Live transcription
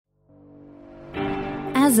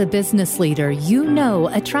As a business leader, you know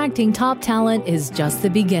attracting top talent is just the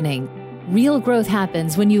beginning. Real growth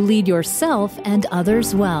happens when you lead yourself and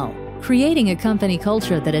others well, creating a company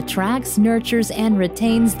culture that attracts, nurtures, and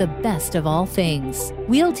retains the best of all things.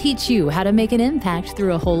 We'll teach you how to make an impact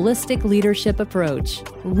through a holistic leadership approach,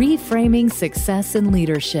 reframing success in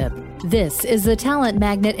leadership. This is the Talent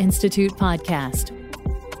Magnet Institute podcast.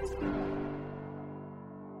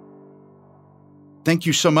 Thank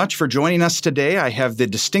you so much for joining us today. I have the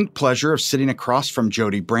distinct pleasure of sitting across from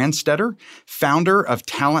Jody Brandstetter, founder of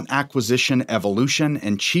Talent Acquisition Evolution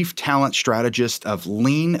and Chief Talent Strategist of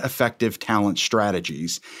Lean Effective Talent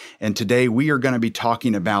Strategies. And today we are going to be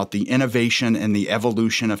talking about the innovation and the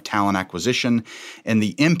evolution of talent acquisition and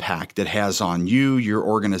the impact it has on you, your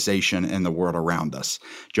organization, and the world around us.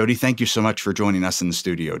 Jody, thank you so much for joining us in the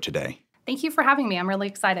studio today. Thank you for having me. I'm really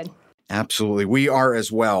excited. Absolutely. We are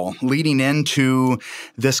as well. Leading into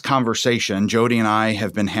this conversation, Jody and I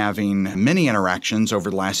have been having many interactions over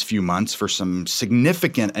the last few months for some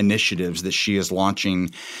significant initiatives that she is launching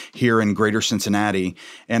here in Greater Cincinnati.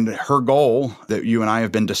 And her goal that you and I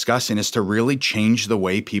have been discussing is to really change the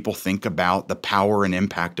way people think about the power and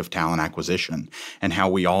impact of talent acquisition and how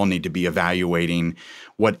we all need to be evaluating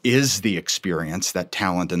what is the experience that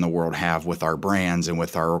talent in the world have with our brands and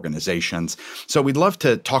with our organizations. So we'd love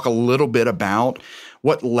to talk a little bit about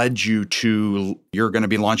what led you to, you're going to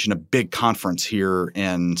be launching a big conference here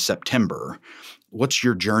in September. What's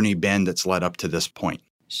your journey been that's led up to this point?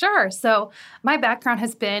 Sure. So my background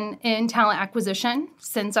has been in talent acquisition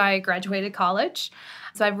since I graduated college.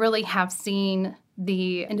 So I really have seen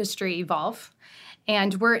the industry evolve.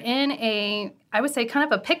 And we're in I would say, kind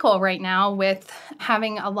of a pickle right now with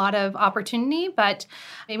having a lot of opportunity, but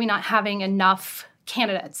maybe not having enough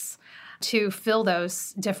candidates to fill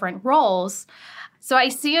those different roles. So I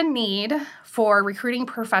see a need for recruiting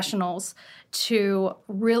professionals to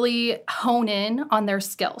really hone in on their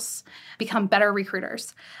skills, become better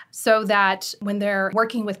recruiters, so that when they're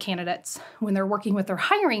working with candidates, when they're working with their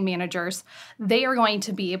hiring managers, they are going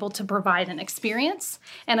to be able to provide an experience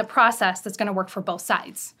and a process that's going to work for both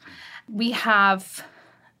sides. We have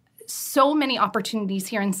so many opportunities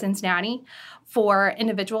here in Cincinnati for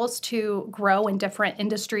individuals to grow in different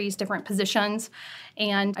industries, different positions,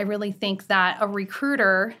 and I really think that a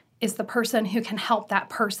recruiter is the person who can help that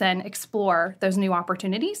person explore those new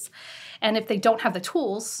opportunities. And if they don't have the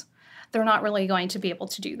tools, they're not really going to be able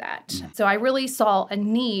to do that. So I really saw a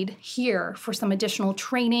need here for some additional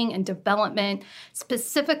training and development,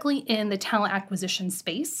 specifically in the talent acquisition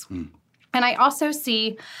space. And I also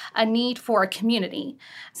see a need for a community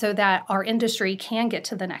so that our industry can get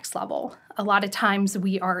to the next level. A lot of times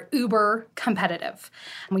we are uber competitive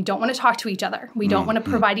and we don't want to talk to each other. We don't want to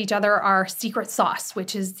provide each other our secret sauce,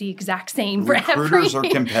 which is the exact same for every... Recruiters are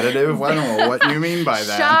competitive? I don't know what you mean by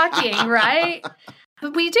that. Shocking, right?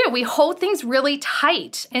 But we do. We hold things really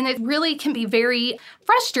tight. And it really can be very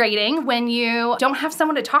frustrating when you don't have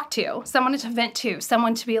someone to talk to, someone to vent to,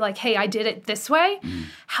 someone to be like, hey, I did it this way.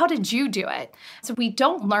 How did you do it? So we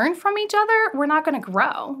don't learn from each other. We're not going to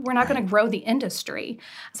grow. We're not going to grow the industry.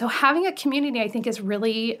 So having a community, I think, is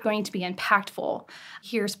really going to be impactful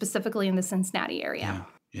here, specifically in the Cincinnati area.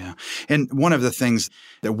 Yeah. And one of the things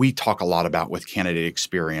that we talk a lot about with candidate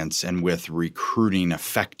experience and with recruiting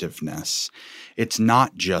effectiveness, it's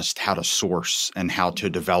not just how to source and how to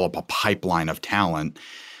develop a pipeline of talent.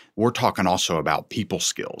 We're talking also about people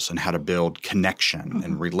skills and how to build connection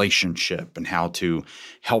and relationship and how to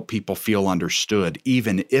help people feel understood,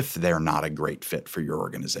 even if they're not a great fit for your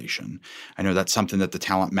organization. I know that's something that the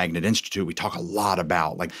Talent Magnet Institute, we talk a lot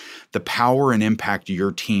about, like the power and impact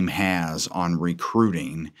your team has on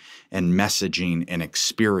recruiting and messaging and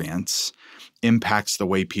experience impacts the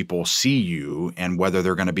way people see you and whether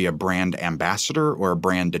they're going to be a brand ambassador or a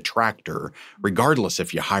brand detractor, regardless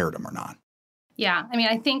if you hired them or not. Yeah. I mean,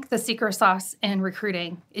 I think the secret sauce in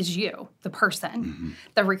recruiting is you, the person,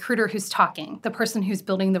 the recruiter who's talking, the person who's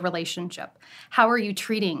building the relationship. How are you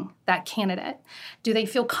treating that candidate? Do they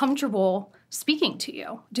feel comfortable speaking to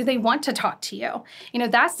you? Do they want to talk to you? You know,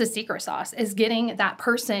 that's the secret sauce, is getting that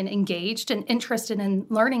person engaged and interested in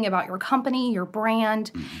learning about your company, your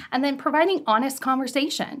brand, and then providing honest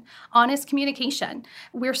conversation, honest communication.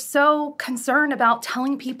 We're so concerned about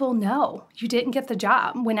telling people, no, you didn't get the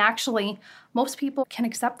job, when actually most people can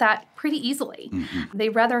accept that pretty easily. They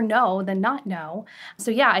rather know than not know.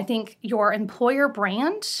 So yeah, I think your employer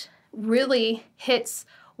brand really hits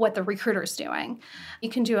what the recruiter's doing. You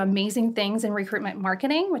can do amazing things in recruitment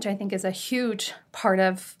marketing, which I think is a huge part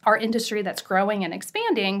of our industry that's growing and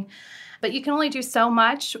expanding. But you can only do so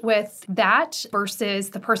much with that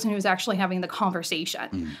versus the person who's actually having the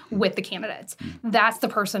conversation with the candidates. That's the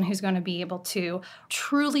person who's going to be able to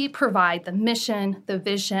truly provide the mission, the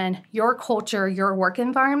vision, your culture, your work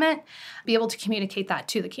environment, be able to communicate that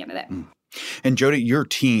to the candidate. And Jody, your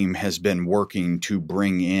team has been working to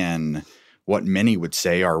bring in what many would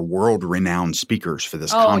say are world-renowned speakers for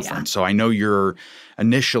this conference. Yeah. So I know you're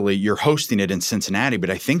hosting it in Cincinnati, but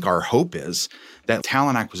I think our hope is that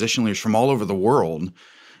talent acquisition leaders from all over the world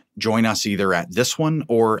join us either at this one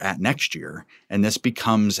or at next year, and this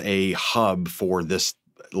becomes a hub for this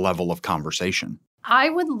level of conversation. I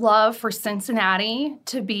would love for Cincinnati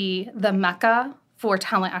to be the Mecca for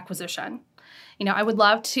talent acquisition. I would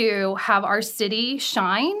love to have our city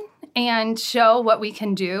shine and show what we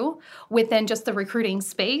can do within just the recruiting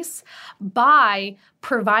space by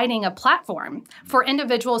providing a platform for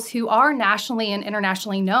individuals who are nationally and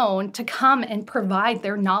internationally known to come and provide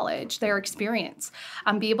their knowledge, their experience,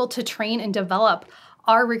 be able to train and develop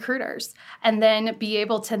our recruiters, and then be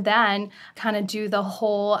able to then kind of do the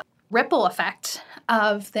whole ripple effect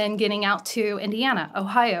of then getting out to Indiana,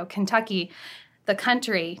 Ohio, Kentucky, the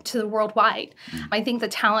country, to the worldwide. I think the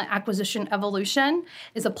talent acquisition evolution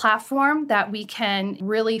is a platform that we can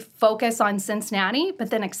really focus on Cincinnati, but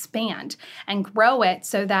then expand and grow it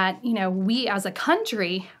so that, we as a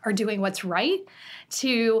country are doing what's right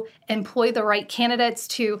to employ the right candidates,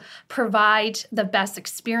 to provide the best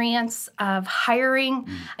experience of hiring,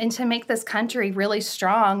 and to make this country really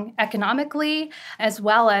strong economically, as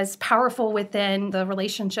well as powerful within the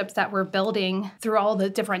relationships that we're building through all the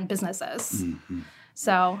different businesses.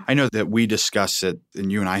 So I know that we discuss it, and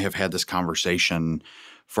you and I have had this conversation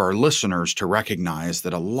for our listeners to recognize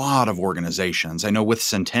that a lot of organizations, I know with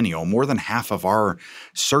Centennial, more than half of our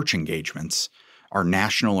search engagements are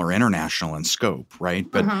national or international in scope, right?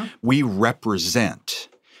 But we represent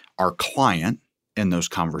our client in those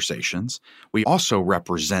conversations. We also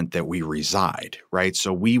represent that we reside, right?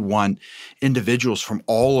 So we want individuals from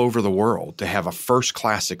all over the world to have a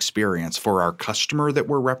first-class experience for our customer that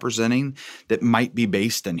we're representing that might be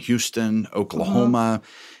based in Houston, Oklahoma,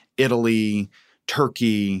 Italy,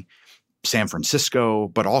 Turkey, San Francisco,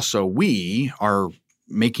 but also we are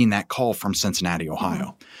making that call from Cincinnati,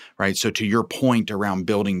 Ohio, right? So to your point around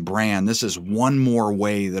building brand, this is one more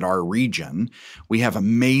way that our region, we have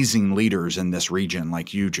amazing leaders in this region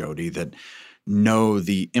like you, Jody, that know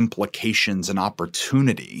the implications and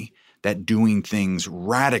opportunity that doing things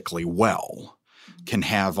radically well can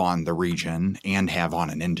have on the region and have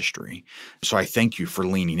on an industry. So I thank you for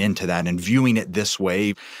leaning into that and viewing it this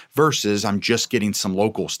way versus I'm just getting some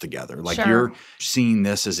locals together. Like you're seeing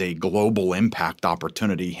this as a global impact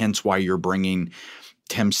opportunity, hence why you're bringing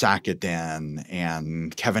Tim Sackett in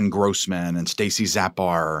and Kevin Grossman and Stacy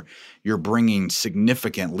Zappar. You're bringing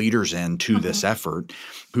significant leaders into this effort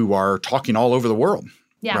who are talking all over the world.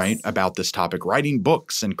 Yes. Right, about this topic, writing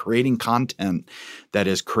books and creating content that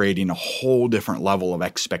is creating a whole different level of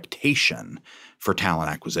expectation for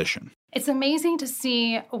talent acquisition. It's amazing to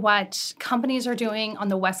see what companies are doing on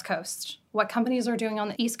the West Coast, what companies are doing on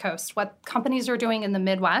the East Coast, what companies are doing in the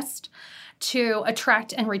Midwest to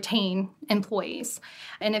attract and retain employees.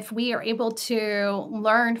 And if we are able to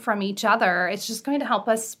learn from each other, it's just going to help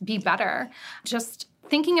us be better. Just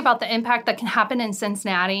thinking about the impact that can happen in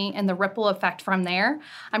Cincinnati and the ripple effect from there,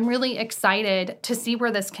 I'm really excited to see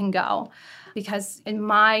where this can go. Because in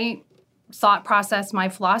my thought process, my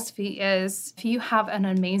philosophy is if you have an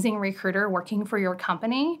amazing recruiter working for your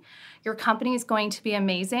company is going to be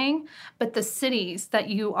amazing, but the cities that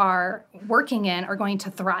you are working in are going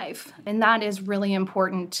to thrive. And that is really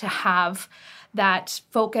important to have that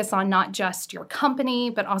focus on not just your company,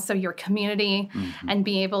 but also your community and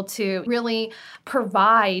be able to really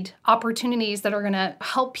provide opportunities that are going to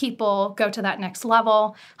help people go to that next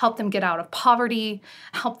level, help them get out of poverty,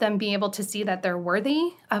 help them be able to see that they're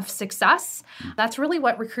worthy of success. That's really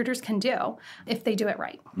what recruiters can do if they do it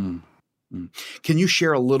right. Can you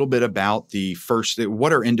share a little bit about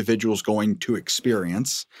what are individuals going to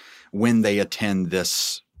experience when they attend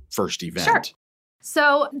this first event? Sure.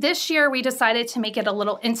 So this year we decided to make it a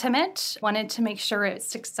little intimate, wanted to make sure it's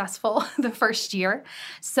successful the first year.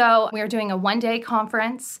 So we are doing a one-day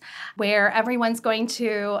conference where everyone's going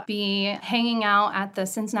to be hanging out at the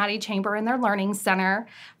Cincinnati Chamber in their Learning Center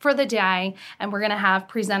for the day. And we're going to have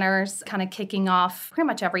presenters kind of kicking off pretty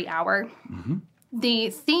much every hour.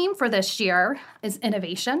 The theme for this year is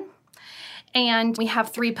innovation. And we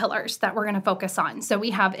have 3 pillars that we're going to focus on. So we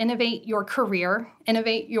have innovate your career,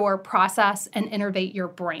 innovate your process, and innovate your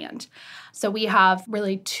brand. So we have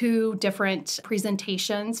really 2 different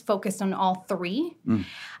presentations focused on all 3.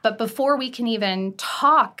 But before we can even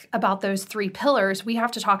talk about those 3 pillars, we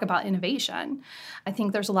have to talk about innovation. I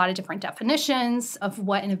think there's a lot of different definitions of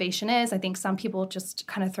what innovation is. I think some people just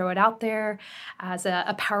kind of throw it out there as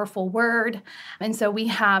a powerful word. And so we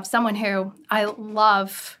have someone who I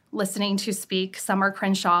love listening to speak, Summer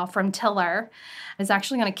Crenshaw from Tiller, is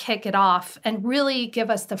actually going to kick it off and really give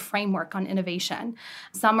us the framework on innovation.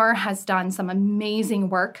 Summer has done some amazing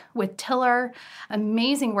work with Tiller,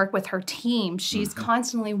 amazing work with her team. She's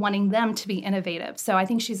constantly wanting them to be innovative. So I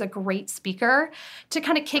think she's a great speaker to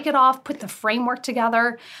kind of kick it off, put the framework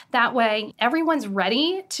together. That way, everyone's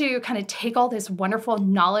ready to kind of take all this wonderful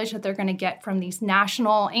knowledge that they're going to get from these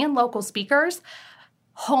national and local speakers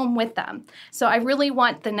home with them. So I really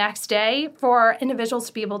want the next day for individuals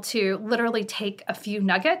to be able to literally take a few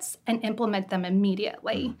nuggets and implement them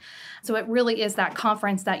immediately. So it really is that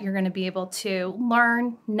conference that you're going to be able to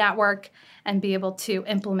learn, network, and be able to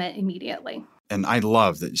implement immediately. And I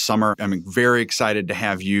love that, Summer. I'm very excited to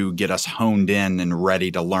have you get us honed in and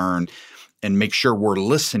ready to learn and make sure we're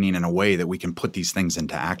listening in a way that we can put these things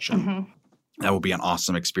into action. That will be an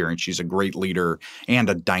awesome experience. She's a great leader and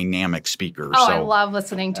a dynamic speaker. Oh, I love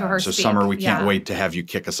listening to her speak. So, speak. Summer, we can't wait to have you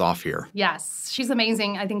kick us off here. Yes, she's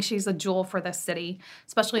amazing. I think she's a jewel for this city,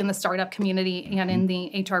 especially in the startup community and in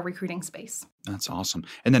the HR recruiting space. That's awesome.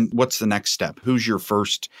 And then what's the next step? Who's your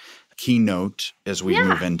first keynote as we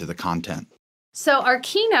move into the content? So our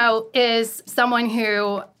keynote is someone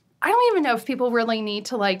who I don't even know if people really need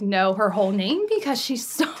to know her whole name because she's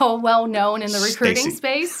so well known in the recruiting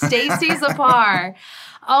space. Stacey Zapar.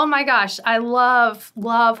 Oh my gosh, I love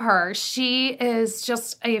her. She is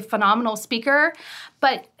just a phenomenal speaker,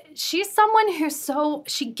 but she's someone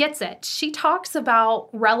she gets it. She talks about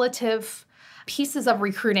relative pieces of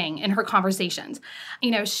recruiting in her conversations.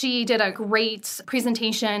 She did a great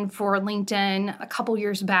presentation for LinkedIn a couple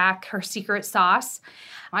years back, her secret sauce.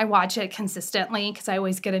 I watch it consistently because I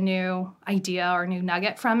always get a new idea or a new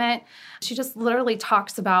nugget from it. She just literally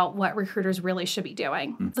talks about what recruiters really should be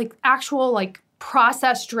doing. It's actual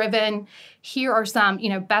process-driven, here are some,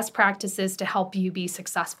 best practices to help you be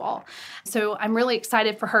successful. So I'm really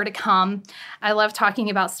excited for her to come. I love talking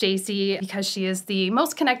about Stacey because she is the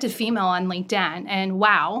most connected female on LinkedIn. And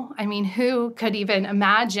wow, who could even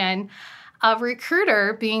imagine a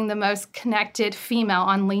recruiter being the most connected female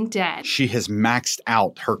on LinkedIn? She has maxed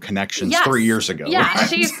out her connections 3 years ago. Yeah,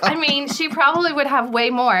 right? She probably would have way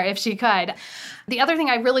more if she could. The other thing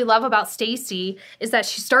I really love about Stacey is that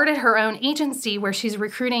she started her own agency where she's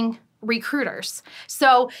recruiting recruiters.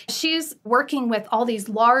 So she's working with all these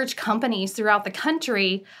large companies throughout the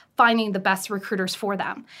country, finding the best recruiters for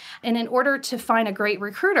them. And in order to find a great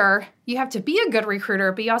recruiter, you have to be a good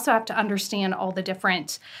recruiter, but you also have to understand all the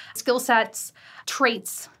different skill sets,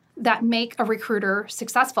 traits that make a recruiter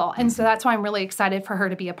successful. And so that's why I'm really excited for her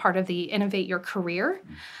to be a part of the Innovate Your Career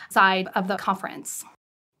side of the conference.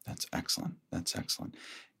 That's excellent.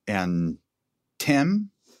 And Tim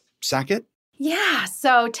Sackett? Yeah,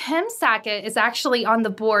 so Tim Sackett is actually on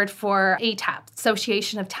the board for ATAP,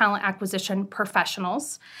 Association of Talent Acquisition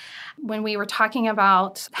Professionals. When we were talking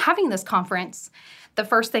about having this conference, the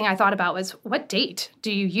first thing I thought about was, what date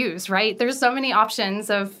do you use, right? There's so many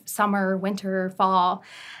options of summer, winter, fall.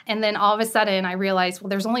 And then all of a sudden I realized,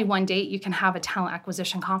 there's only one date you can have a talent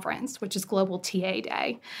acquisition conference, which is Global TA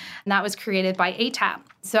Day. And that was created by ATAP.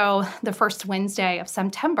 So the first Wednesday of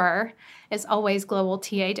September is always Global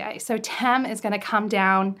TA Day. So Tim is going to come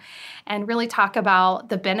down and really talk about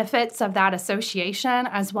the benefits of that association,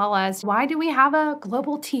 as well as why do we have a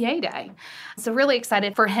Global TA Day. So really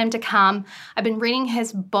excited for him to come. I've been reading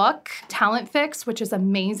his book, Talent Fix, which is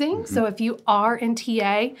amazing. So if you are in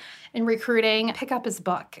TA and recruiting, pick up his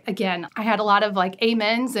book. Again, I had a lot of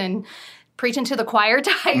amens and preaching to the choir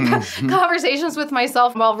type conversations with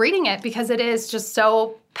myself while reading it, because it is just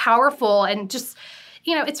so powerful and just,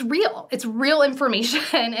 it's real. It's real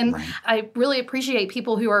information. And I really appreciate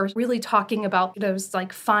people who are really talking about those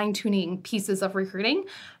fine-tuning pieces of recruiting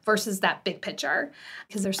versus that big picture,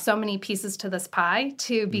 because there's so many pieces to this pie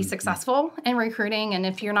to be successful in recruiting. And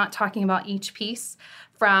if you're not talking about each piece,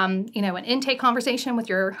 from an intake conversation with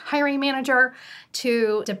your hiring manager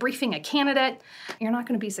to debriefing a candidate, you're not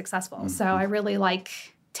going to be successful. So I really like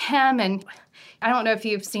Tim, and I don't know if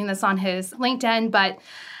you've seen this on his LinkedIn, but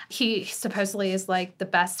He supposedly is like the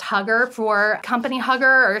best hugger for company hugger,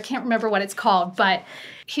 or I can't remember what it's called, but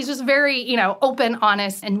he's just very, open,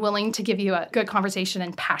 honest, and willing to give you a good conversation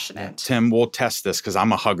and passionate. Tim, we'll test this because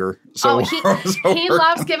I'm a hugger. So he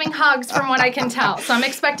loves giving hugs from what I can tell. So I'm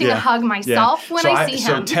expecting a hug myself when I see him.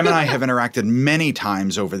 So Tim and I have interacted many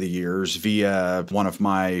times over the years via one of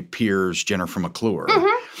my peers, Jennifer McClure.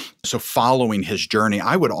 Mm-hmm. So following his journey,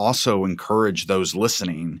 I would also encourage those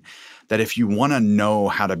listening that if you want to know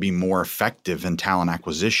how to be more effective in talent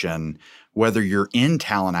acquisition, whether you're in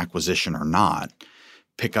talent acquisition or not,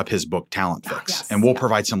 pick up his book, Talent Fix. Yes. And we'll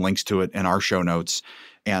provide some links to it in our show notes.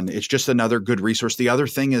 And it's just another good resource. The other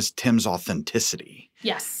thing is Tim's authenticity.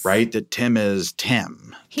 Yes. Right? That Tim is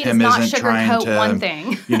Tim. He Tim does not isn't trying sugarcoat to, one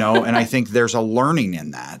thing. And I think there's a learning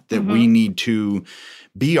in that we need to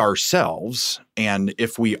be ourselves. And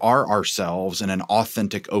if we are ourselves in an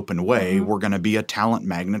authentic, open way, we're going to be a talent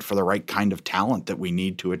magnet for the right kind of talent that we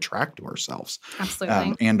need to attract to ourselves.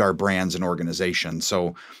 Absolutely. And our brands and organizations.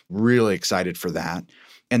 So really excited for that.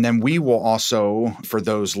 And then we will also, for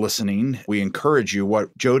those listening, we encourage you,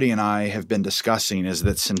 what Jody and I have been discussing is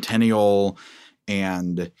that Centennial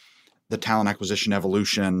and the Talent Acquisition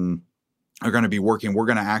Evolution are going to be working. We're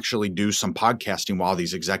going to actually do some podcasting while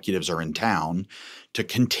these executives are in town to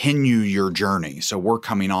continue your journey. So we're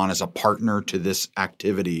coming on as a partner to this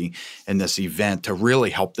activity and this event to really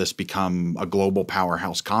help this become a global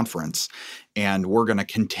powerhouse conference. And we're going to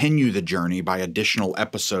continue the journey by additional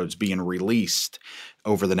episodes being released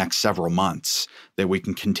over the next several months that we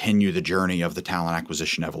can continue the journey of the talent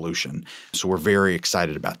acquisition evolution. So we're very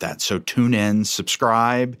excited about that. So tune in,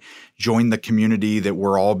 subscribe, join the community that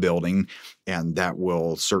we're all building, and that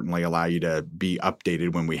will certainly allow you to be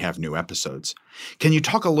updated when we have new episodes. Can you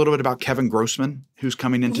talk a little bit about Kevin Grossman, who's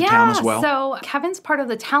coming into town as well? So Kevin's part of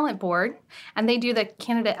the talent board, and they do the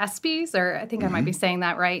candidate ESPYs, or I think I might be saying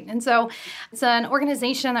that right. And so it's an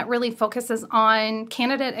organization that really focuses on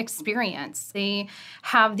candidate experience. They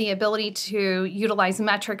have the ability to utilize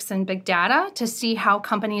metrics and big data to see how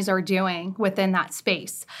companies are doing within that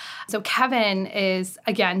space. So Kevin is,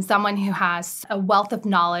 again, someone who has a wealth of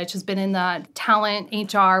knowledge, has been in the talent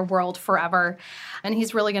HR world forever, and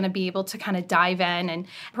he's really going to be able to kind of dive in and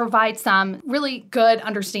provide some really good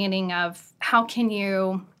understanding of how can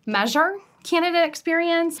you measure candidate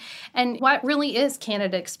experience and what really is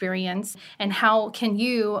candidate experience, and how can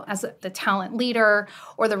you as the talent leader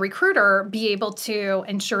or the recruiter be able to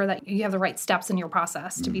ensure that you have the right steps in your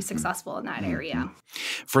process to be successful in that area.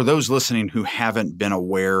 For those listening who haven't been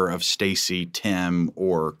aware of Stacy, Tim,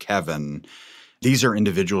 or Kevin, these are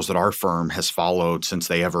individuals that our firm has followed since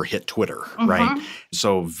they ever hit Twitter, right?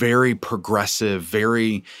 So very progressive,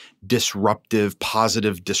 very disruptive,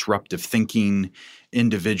 positive, disruptive thinking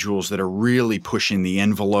individuals that are really pushing the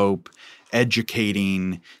envelope,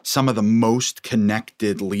 educating some of the most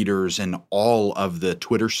connected leaders in all of the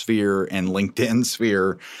Twitter sphere and LinkedIn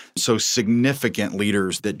sphere. So significant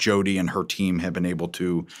leaders that Jody and her team have been able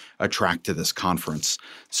to attract to this conference.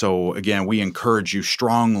 So again, we encourage you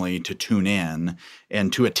strongly to tune in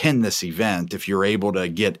and to attend this event if you're able to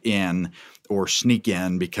get in or sneak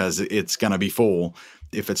in, because it's going to be full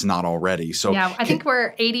if it's not already. So yeah, I think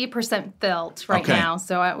we're 80% filled right now.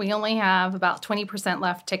 So we only have about 20%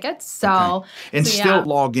 left tickets. So And still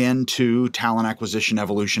log in to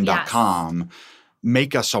talentacquisitionevolution.com. Yes.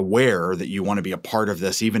 Make us aware that you want to be a part of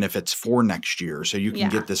this, even if it's for next year, so you can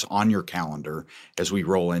get this on your calendar as we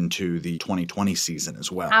roll into the 2020 season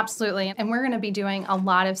as well. Absolutely. And we're going to be doing a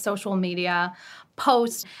lot of social media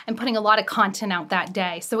posts and putting a lot of content out that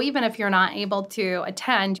day. So even if you're not able to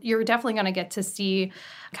attend, you're definitely going to get to see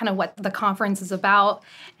kind of what the conference is about.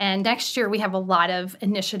 And next year, we have a lot of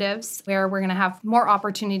initiatives where we're going to have more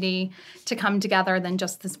opportunity to come together than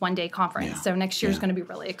just this one-day conference. Yeah. So next year is going to be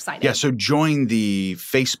really exciting. Yeah, so join the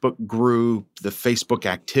Facebook group, the Facebook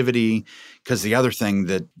activity, because the other thing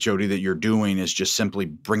that, Jody, that you're doing is just simply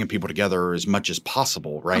bringing people together as much as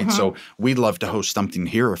possible, right? So we'd love to host something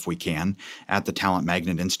here if we can at the Talent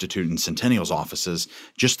Magnet Institute and Centennial's offices,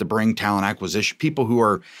 just to bring talent acquisition, people who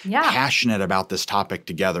are passionate about this topic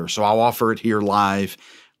together. So I'll offer it here live.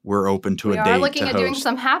 We're open to a date to host. We are looking at doing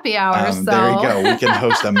some happy hours. There you go. We can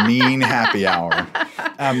host a mean happy hour.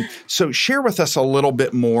 So share with us a little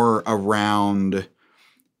bit more around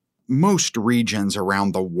most regions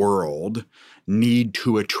around the world need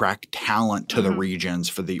to attract talent to the regions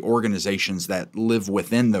for the organizations that live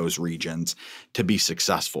within those regions to be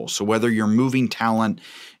successful. So whether you're moving talent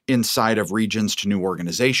inside of regions to new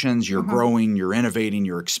organizations, you're growing, you're innovating,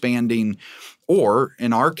 you're expanding, or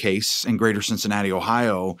in our case, in Greater Cincinnati,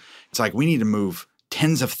 Ohio, it's like we need to move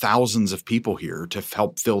tens of thousands of people here to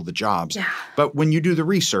help fill the jobs. Yeah. But when you do the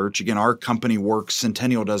research, again, our company works,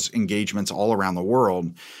 Centennial does engagements all around the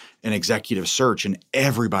world in executive search, and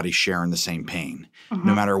everybody's sharing the same pain.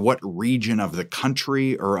 No matter what region of the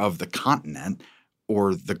country or of the continent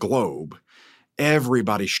or the globe,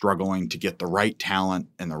 everybody's struggling to get the right talent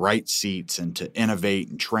and the right seats and to innovate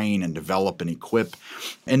and train and develop and equip.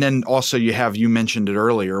 And then also you mentioned it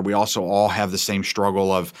earlier, we also all have the same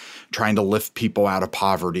struggle of trying to lift people out of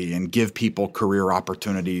poverty and give people career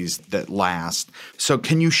opportunities that last. So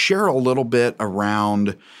can you share a little bit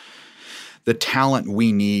around the talent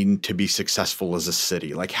we need to be successful as a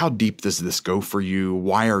city? Like, how deep does this go for you?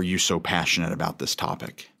 Why are you so passionate about this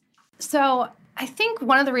topic? So I think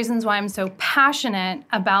one of the reasons why I'm so passionate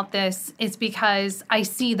about this is because I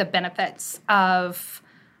see the benefits of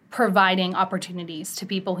providing opportunities to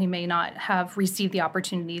people who may not have received the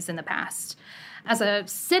opportunities in the past. As a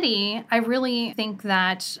city, I really think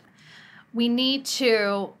that we need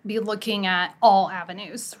to be looking at all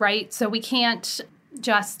avenues, right? So we can't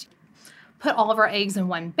just put all of our eggs in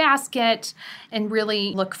one basket and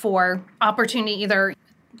really look for opportunity either.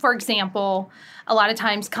 For example, a lot of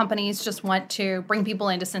times companies just want to bring people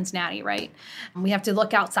into Cincinnati, right? We have to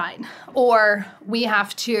look outside, or we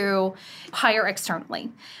have to hire externally,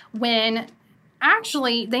 when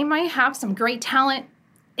actually they might have some great talent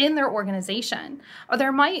in their organization, or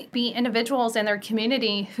there might be individuals in their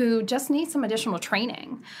community who just need some additional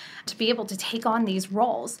training to be able to take on these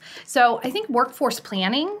roles. So I think workforce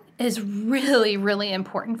planning is really, really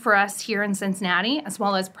important for us here in Cincinnati, as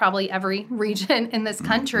well as probably every region in this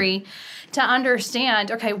country, to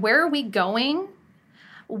understand, okay, where are we going?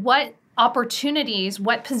 What opportunities,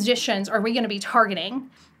 what positions are we going to be targeting?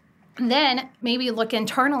 And then maybe look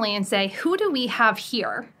internally and say, who do we have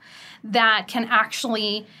here that can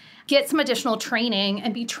actually get some additional training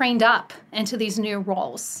and be trained up into these new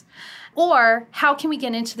roles? Or how can we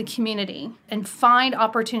get into the community and find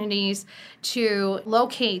opportunities to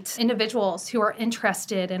locate individuals who are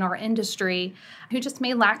interested in our industry who just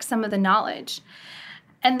may lack some of the knowledge?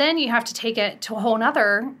 And then you have to take it to a whole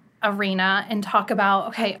nother arena and talk about,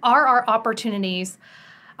 okay, are our opportunities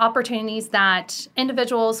that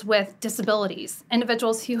individuals with disabilities,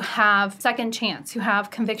 individuals who have second chance, who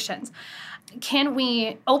have convictions, can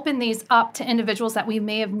we open these up to individuals that we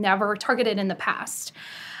may have never targeted in the past?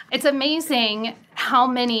 It's amazing how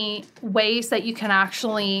many ways that you can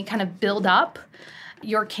actually kind of build up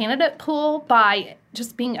your candidate pool by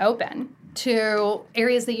just being open to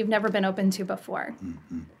areas that you've never been open to before.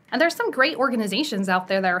 And there's some great organizations out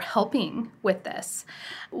there that are helping with this.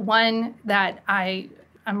 One that I'm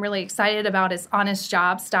really excited about is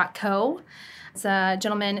honestjobs.co. It's a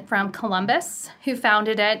gentleman from Columbus who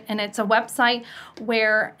founded it, and it's a website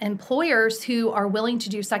where employers who are willing to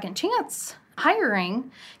do second chance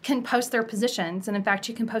hiring can post their positions. And in fact,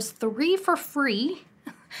 you can post 3 for free.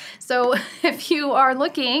 So if you are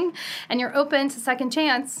looking and you're open to second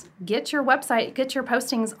chance, get your website, get your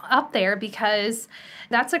postings up there, because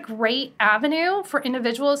that's a great avenue for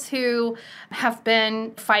individuals who have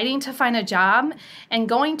been fighting to find a job and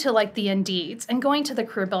going to like the Indeeds and going to the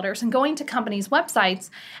career builders and going to companies' websites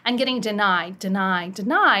and getting denied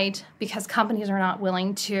because companies are not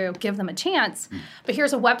willing to give them a chance. But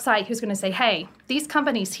here's a website who's going to say, hey, these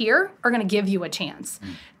companies here are going to give you a chance.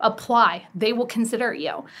 Apply. They will consider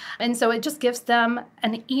you. And so it just gives them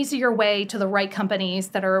an easier way to the right companies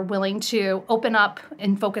that are willing to open up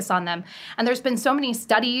and focus on them. And there's been so many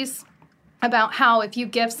studies about how if you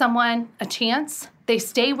give someone a chance, they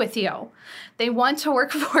stay with you. They want to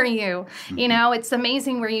work for you. You know, it's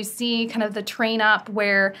amazing where you see kind of the train up,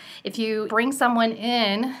 where if you bring someone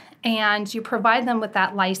in and you provide them with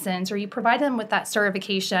that license or you provide them with that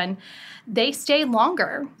certification, they stay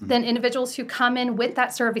longer than individuals who come in with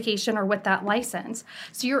that certification or with that license.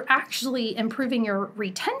 So you're actually improving your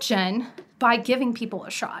retention by giving people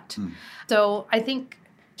a shot. So I think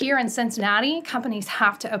here in Cincinnati, companies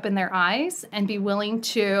have to open their eyes and be willing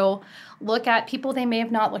to look at people they may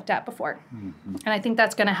have not looked at before. And I think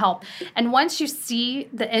that's going to help. And once you see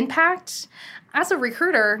the impact, as a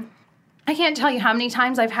recruiter, I can't tell you how many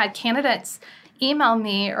times I've had candidates email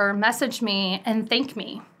me or message me and thank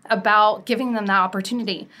me about giving them that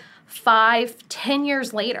opportunity. 5-10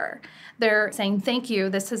 years later, they're saying, thank you,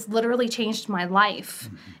 this has literally changed my life.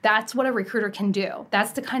 That's what a recruiter can do.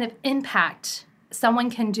 That's the kind of impact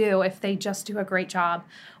someone can do if they just do a great job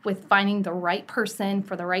with finding the right person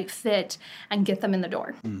for the right fit and get them in the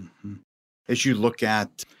door. As you look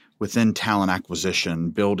at within talent acquisition,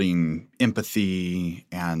 building empathy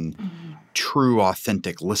and true,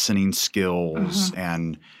 authentic listening skills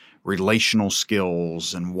and relational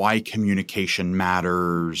skills and why communication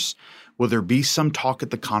matters. Will there be some talk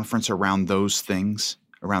at the conference around those things,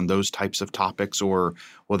 around those types of topics, or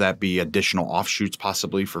will that be additional offshoots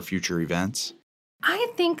possibly for future events?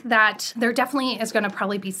 I think that there definitely is going to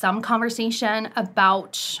probably be some conversation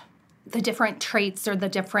about the different traits or the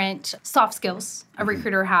different soft skills a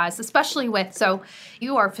recruiter has, especially so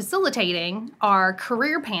you are facilitating our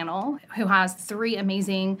career panel, who has 3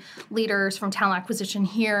 amazing leaders from talent acquisition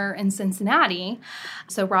here in Cincinnati.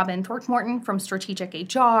 So Robin Throckmorton from Strategic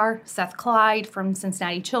HR, Seth Clyde from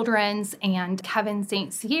Cincinnati Children's, and Kevin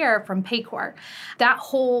St. Cyr from Paycor. That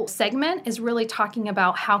whole segment is really talking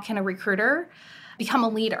about how can a recruiter become a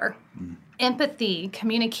leader. Empathy,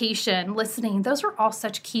 communication, listening, those are all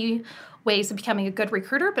such key ways of becoming a good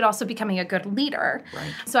recruiter, but also becoming a good leader.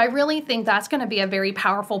 Right. So I really think that's going to be a very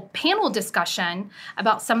powerful panel discussion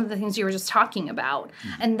about some of the things you were just talking about.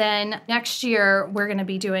 And then next year, we're going to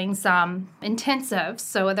be doing some intensives.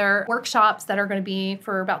 So there are workshops that are going to be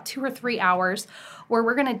for about 2 or 3 hours, where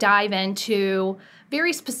we're going to dive into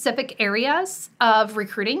very specific areas of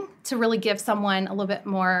recruiting to really give someone a little bit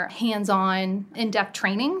more hands-on, in-depth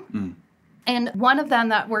training. And one of them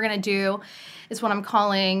that we're going to do is what I'm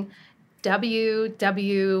calling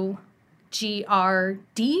WWGRD,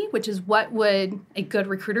 which is what would a good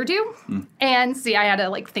recruiter do? And see, I had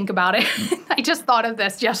to think about it. I just thought of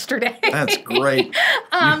this yesterday. That's great.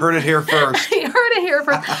 You heard it here first. You heard it here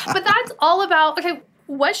first. But that's all about, okay,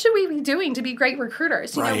 what should we be doing to be great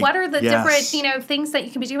recruiters? You know, what are the different, things that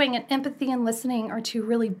you can be doing? And empathy and listening are 2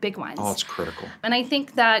 really big ones. Oh, it's critical. And I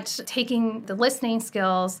think that taking the listening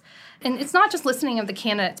skills, and it's not just listening of the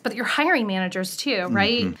candidates, but your hiring managers too,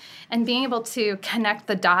 right? And being able to connect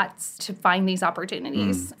the dots to find these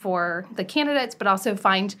opportunities for the candidates, but also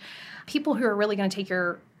find people who are really going to take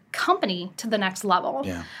your company to the next level.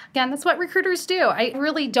 Yeah. Again, that's what recruiters do. I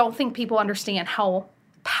really don't think people understand how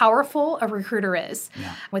powerful a recruiter is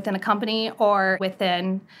within a company or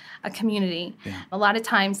within a community. A lot of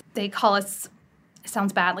times they call us, it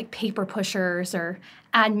sounds bad, like paper pushers or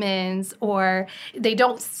admins, or they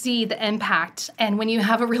don't see the impact. And when you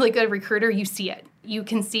have a really good recruiter, you see it. You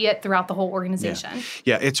can see it throughout the whole organization.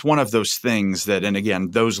 Yeah, it's one of those things that, and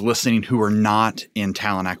again, those listening who are not in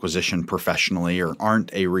talent acquisition professionally or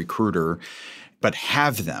aren't a recruiter, but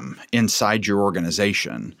have them inside your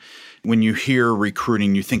organization. When you hear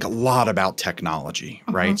recruiting, you think a lot about technology,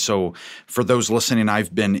 right? So for those listening,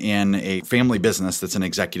 I've been in a family business that's an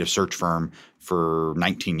executive search firm for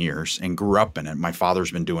 19 years and grew up in it. My father's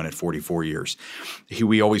been doing it 44 years.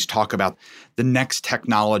 We always talk about the next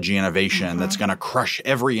technology innovation that's going to crush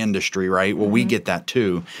every industry, right? Well, we get that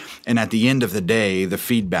too. And at the end of the day, the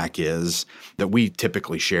feedback is that we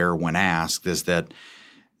typically share when asked is that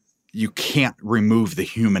you can't remove the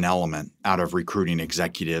human element out of recruiting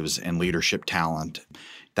executives and leadership talent.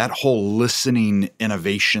 That whole listening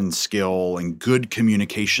innovation skill and good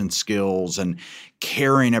communication skills and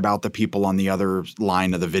caring about the people on the other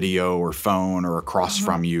line of the video or phone or across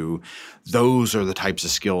from you, those are the types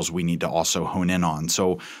of skills we need to also hone in on.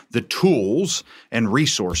 So the tools and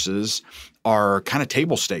resources are kind of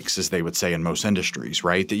table stakes, as they would say in most industries,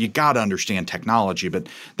 right? That you got to understand technology. But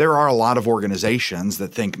there are a lot of organizations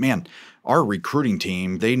that think, man, our recruiting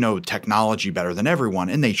team, they know technology better than everyone,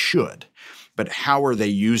 and they should. But how are they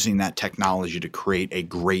using that technology to create a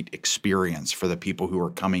great experience for the people who are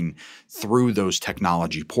coming through those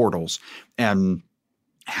technology portals? And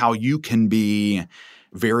how you can be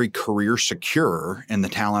very career secure in the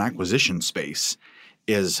talent acquisition space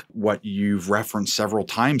is what you've referenced several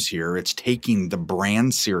times here. It's taking the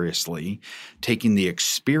brand seriously, taking the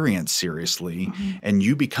experience seriously, and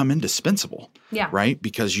you become indispensable, right?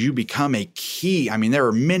 Because you become a key. I mean, there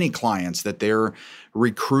are many clients that their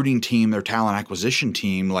recruiting team, their talent acquisition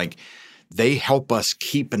team, like they help us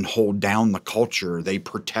keep and hold down the culture. They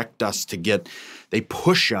protect us they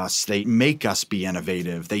push us, they make us be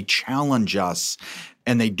innovative, they challenge us.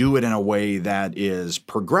 And they do it in a way that is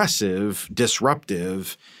progressive,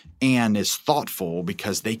 disruptive, and is thoughtful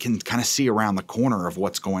because they can kind of see around the corner of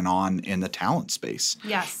what's going on in the talent space.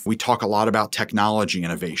 Yes. We talk a lot about technology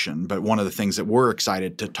innovation, but one of the things that we're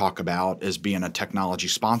excited to talk about as being a technology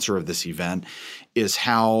sponsor of this event is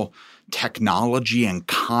how technology and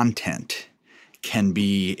content can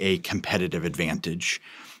be a competitive advantage.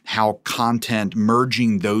 How content,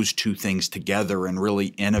 merging those 2 things together and really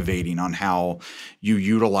innovating on how you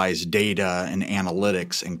utilize data and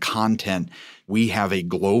analytics and content. We have a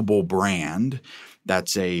global brand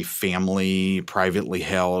that's a family, privately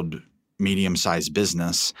held, medium-sized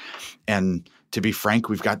business. And to be frank,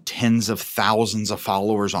 we've got tens of thousands of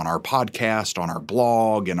followers on our podcast, on our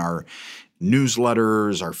blog, and our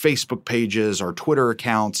newsletters, our Facebook pages, our Twitter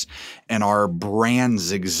accounts, and our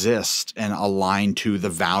brands exist and align to the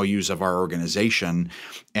values of our organization.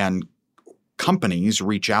 And companies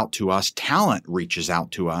reach out to us, talent reaches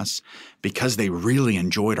out to us because they really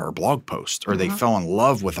enjoyed our blog post or they fell in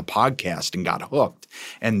love with a podcast and got hooked.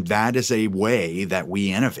 And that is a way that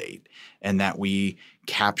we innovate and that we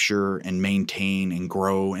capture and maintain and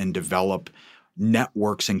grow and develop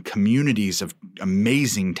networks and communities of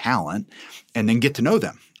amazing talent and then get to know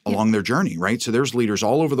them along their journey, right? So there's leaders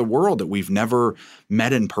all over the world that we've never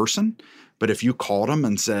met in person. But if you called them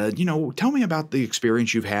and said, tell me about the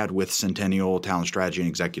experience you've had with Centennial Talent Strategy and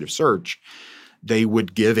Executive Search, they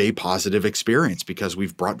would give a positive experience because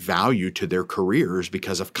we've brought value to their careers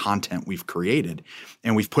because of content we've created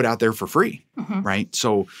and we've put out there for free, right?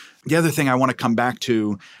 So the other thing I want to come back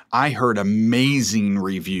to, I heard amazing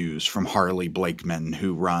reviews from Harley Blakeman,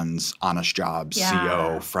 who runs Honest Jobs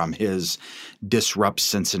CO, from his Disrupt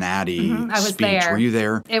Cincinnati I was speech. there. Were you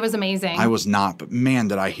there? It was amazing. I was not, but man,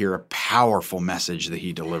 did I hear a powerful message that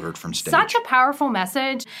he delivered from stage. Such a powerful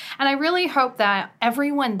message. And I really hope that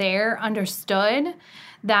everyone there understood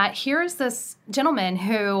that here's this gentleman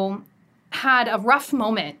who had a rough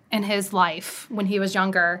moment in his life when he was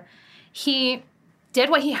younger. He did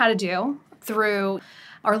what he had to do through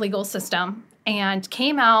our legal system and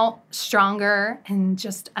came out stronger and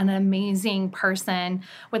just an amazing person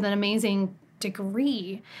with an amazing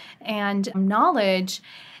degree and knowledge.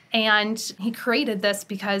 And he created this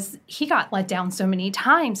because he got let down so many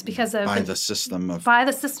times because of by the system.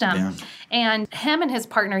 Yeah. And him and his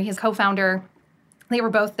partner, his co-founder, they were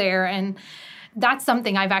both there. And that's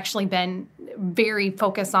something I've actually been very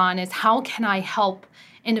focused on is how can I help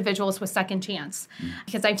individuals with second chance?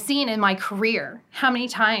 Because I've seen in my career how many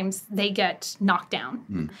times they get knocked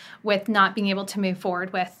down with not being able to move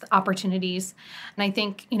forward with opportunities. And I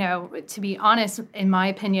think, to be honest, in my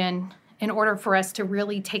opinion, in order for us to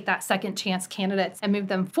really take that second chance candidates and move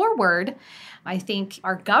them forward, I think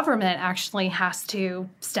our government actually has to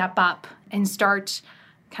step up and start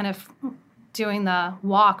kind of doing the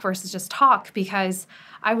walk versus just talk, because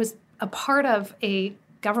I was a part of a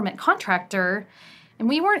government contractor and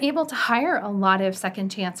we weren't able to hire a lot of second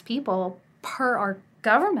chance people per our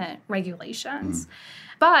government regulations.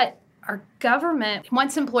 But our government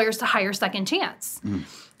wants employers to hire second chance.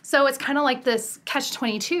 So it's kind of like this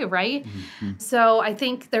catch-22, right? So I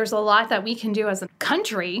think there's a lot that we can do as a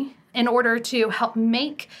country in order to help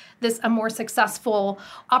make this a more successful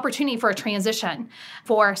opportunity for a transition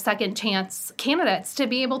for second chance candidates to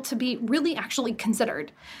be able to be really actually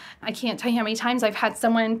considered. I can't tell you how many times I've had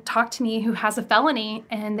someone talk to me who has a felony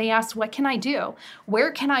and they ask, what can I do?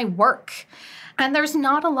 Where can I work? And there's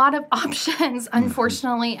not a lot of options,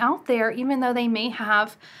 unfortunately, out there, even though they may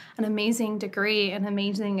have an amazing degree and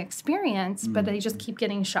amazing experience, but they just keep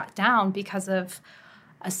getting shut down because of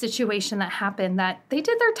a situation that happened that they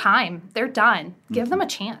did their time. They're done. Give them a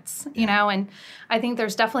chance, and I think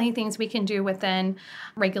there's definitely things we can do within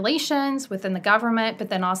regulations, within the government, but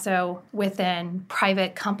then also within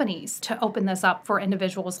private companies to open this up for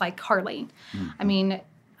individuals like Harley. I mean,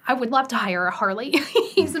 I would love to hire a Harley.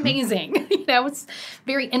 He's amazing. It's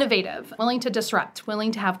very innovative, willing to disrupt,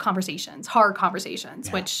 willing to have conversations, hard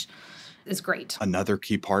conversations, which is great. Another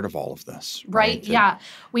key part of all of this. Right? Yeah.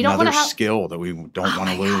 We don't want to have skill that we don't want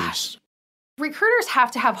to lose. Gosh. Recruiters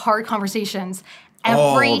have to have hard conversations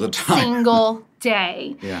every single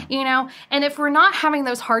day, and if we're not having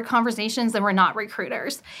those hard conversations, then we're not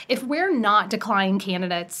recruiters. If we're not declining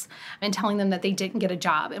candidates and telling them that they didn't get a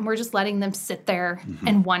job and we're just letting them sit there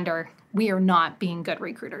and wonder, we are not being good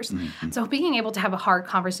recruiters. So being able to have a hard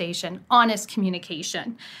conversation, honest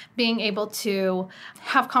communication, being able to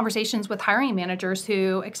have conversations with hiring managers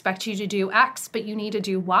who expect you to do X, but you need to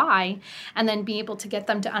do Y, and then be able to get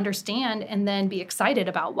them to understand and then be excited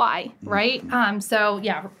about Y, right?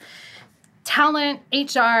 Talent,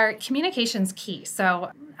 HR, communication's key. So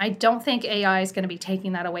I don't think AI is going to be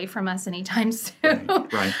taking that away from us anytime soon.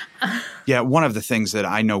 Right. Yeah, one of the things that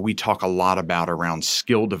I know we talk a lot about around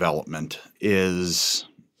skill development is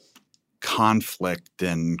conflict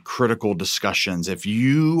and critical discussions. If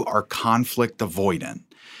you are conflict avoidant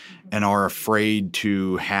and are afraid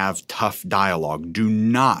to have tough dialogue, do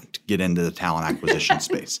not get into the talent acquisition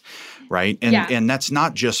space, right? And that's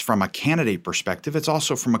not just from a candidate perspective. It's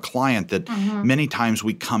also from a client that many times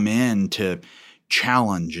we come in to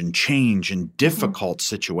challenge and change in difficult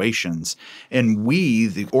situations. And we,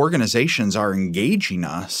 the organizations, are engaging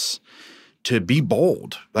us to be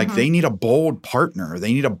bold. Like they need a bold partner.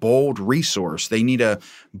 They need a bold resource. They need a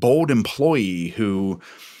bold employee who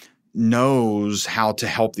knows how to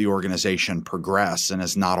help the organization progress and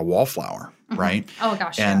is not a wallflower, right? Oh,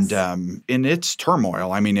 gosh, and, yes. in its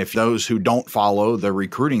turmoil, I mean, if those who don't follow the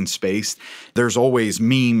recruiting space, there's always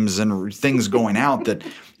memes and things going out that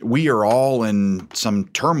we are all in some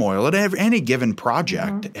turmoil. At any given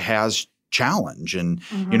project has challenge. And,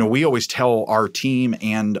 we always tell our team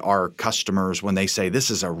and our customers when they say this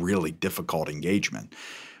is a really difficult engagement.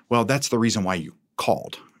 Well, that's the reason why you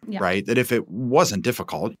called. Yeah. Right? That if it wasn't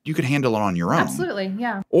difficult, you could handle it on your own. Absolutely,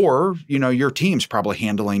 yeah. Or, your team's probably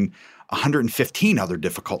handling 115 other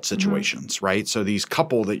difficult situations, right? So these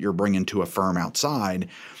couple that you're bringing to a firm outside,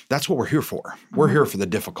 that's what we're here for. We're here for the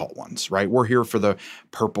difficult ones, right? We're here for the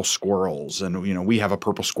purple squirrels. And, we have a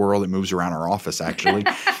purple squirrel that moves around our office, actually.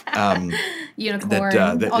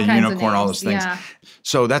 Unicorn, the unicorn, all those things. Yeah.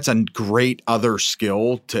 So that's a great other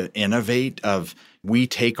skill to innovate of we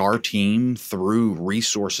take our team through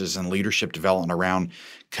resources and leadership development around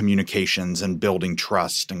communications and building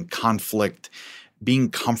trust and conflict,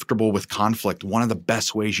 being comfortable with conflict. One of the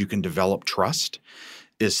best ways you can develop trust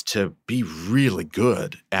is to be really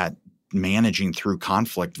good at managing through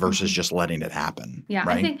conflict versus just letting it happen. Yeah,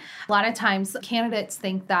 right? I think a lot of times candidates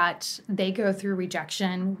think that they go through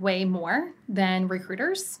rejection way more than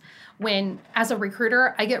recruiters. When, as a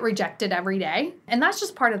recruiter, I get rejected every day, and that's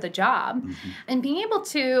just part of the job. And being able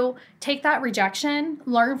to take that rejection,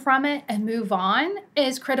 learn from it, and move on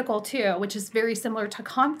is critical too, which is very similar to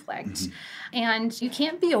conflict. And you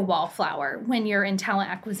can't be a wallflower when you're in talent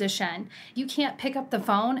acquisition. You can't pick up the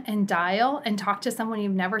phone and dial and talk to someone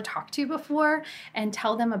you've never talked to before and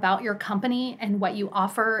tell them about your company and what you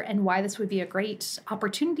offer and why this would be a great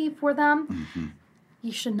opportunity for them.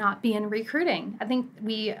 You should not be in recruiting. I think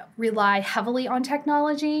we rely heavily on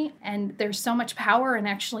technology, and there's so much power in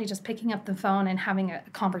actually just picking up the phone and having a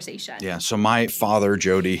conversation. Yeah. So my father,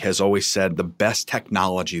 Jody, has always said the best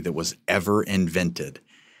technology that was ever invented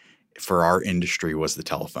for our industry was the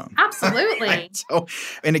telephone. Absolutely. Right? So,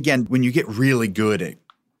 and again, when you get really good at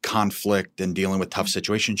conflict and dealing with tough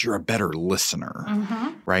situations, you're a better listener,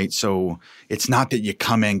 right? So it's not that you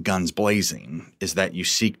come in guns blazing, is that you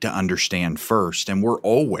seek to understand first. And we're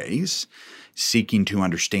always seeking to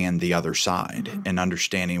understand the other side and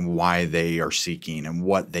understanding why they are seeking and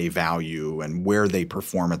what they value and where they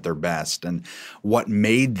perform at their best and what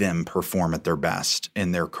made them perform at their best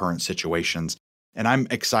in their current situations. And I'm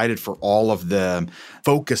excited for all of the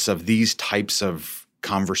focus of these types of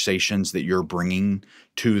conversations that you're bringing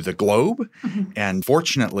to the globe. And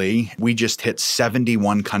fortunately, we just hit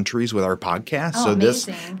 71 countries with our podcast. Oh, so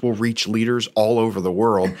amazing. This will reach leaders all over the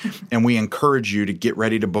world. And we encourage you to get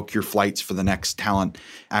ready to book your flights for the next Talent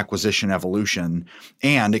Acquisition Evolution,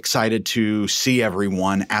 and excited to see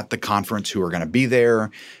everyone at the conference who are going to be there.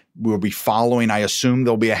 We'll be following. I assume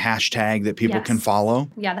there'll be a hashtag that people can follow.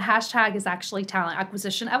 Yeah, the hashtag is actually Talent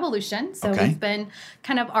Acquisition Evolution. So Okay. we've been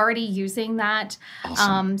kind of already using that.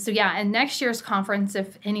 Awesome. So yeah, and next year's conference,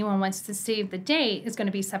 if anyone wants to save the date, is going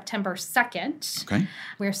to be September 2nd. Okay.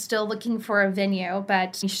 We're still looking for a venue,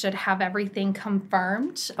 but we should have everything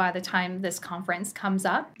confirmed by the time this conference comes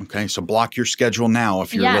up. Okay. So block your schedule now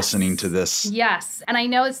if you're listening to this. Yes. And I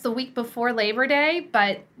know it's the week before Labor Day,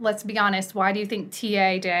 but let's be honest, why do you think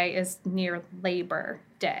TA Day is near Labor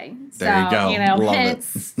Day? There you go. Love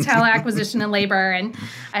it's talent acquisition and labor. And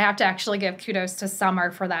I have to actually give kudos to Summer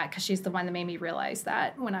for that, because she's the one that made me realize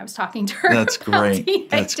that when I was talking to her. That's great. TA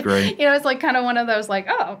That's Day. great. It's like kind of one of those like,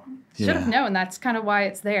 oh, should have Yeah. known. That's kind of why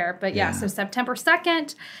it's there. But yeah, so September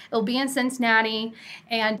 2nd, it'll be in Cincinnati.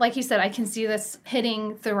 And like you said, I can see this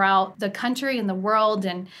hitting throughout the country and the world,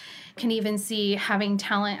 and can even see having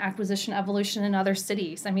talent acquisition evolution in other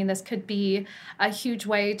cities. I mean, this could be a huge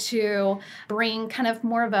way to bring kind of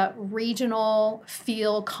more of a regional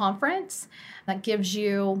feel conference that gives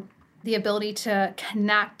you the ability to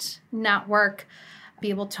connect, network, be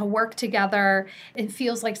able to work together. It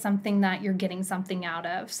feels like something that you're getting something out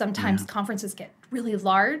of. Sometimes conferences get really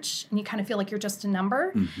large and you kind of feel like you're just a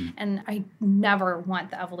number. And I never want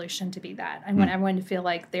the evolution to be that. I want everyone to feel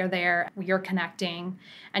like they're there, you're connecting,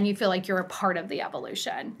 and you feel like you're a part of the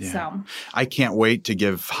evolution. Yeah. So I can't wait to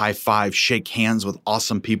give high five, shake hands with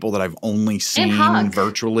awesome people that I've only seen hug.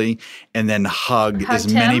 virtually, and then hug as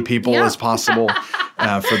Tim. many people Yeah. as possible.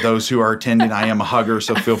 For those who are attending, I am a hugger,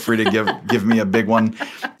 so feel free to give me a big one.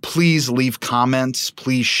 Please leave comments.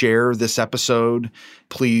 Please share this episode.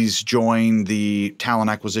 Please join the Talent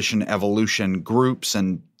Acquisition Evolution groups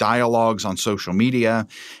and dialogues on social media.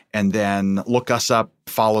 And then look us up,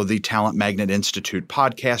 follow the Talent Magnet Institute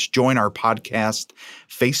podcast, join our podcast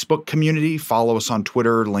Facebook community, follow us on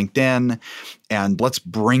Twitter, LinkedIn, and let's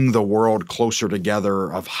bring the world closer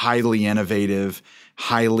together of highly innovative,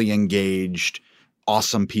 highly engaged,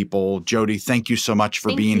 awesome people. Jody, thank you so much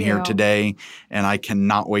for being here today. And I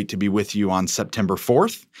cannot wait to be with you on September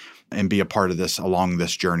 4th and be a part of this along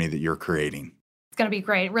this journey that you're creating. It's going to be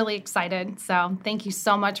great. Really excited. So thank you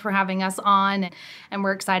so much for having us on. And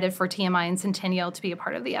we're excited for TMI and Centennial to be a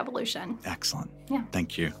part of the evolution. Excellent. Yeah.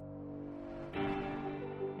 Thank you.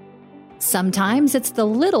 Sometimes it's the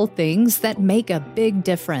little things that make a big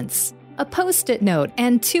difference. A Post-it note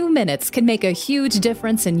and 2 minutes can make a huge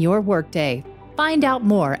difference in your workday. Find out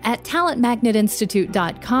more at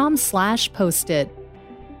talentmagnetinstitute.com/post-it.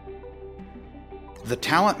 The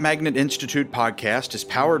Talent Magnet Institute podcast is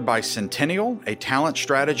powered by Centennial, a talent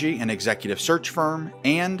strategy and executive search firm,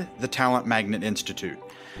 and the Talent Magnet Institute.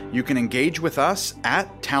 You can engage with us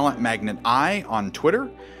at Talent Magnet I on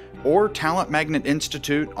Twitter or Talent Magnet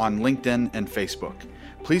Institute on LinkedIn and Facebook.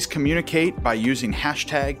 Please communicate by using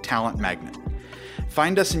 #TalentMagnet.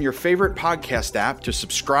 Find us in your favorite podcast app to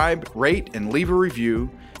subscribe, rate, and leave a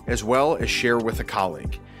review, as well as share with a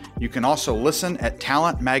colleague. You can also listen at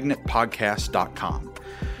talentmagnetpodcast.com.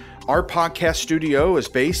 Our podcast studio is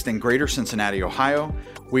based in Greater Cincinnati, Ohio.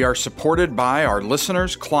 We are supported by our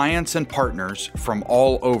listeners, clients, and partners from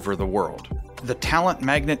all over the world. The Talent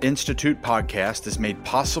Magnet Institute podcast is made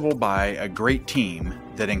possible by a great team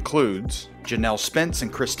that includes Janelle Spence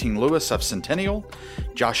and Christine Lewis of Centennial,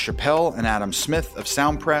 Josh Chappelle and Adam Smith of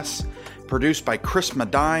Soundpress, produced by Chris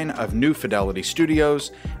Medine of New Fidelity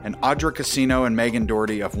Studios, and Audra Casino and Megan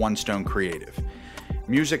Doherty of One Stone Creative.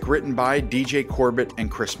 Music written by DJ Corbett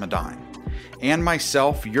and Chris Medine. And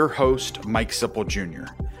myself, your host, Mike Sipple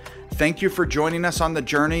Jr. Thank you for joining us on the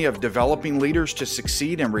journey of developing leaders to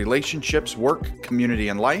succeed in relationships, work, community,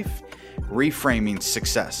 and life, reframing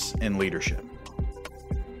success in leadership.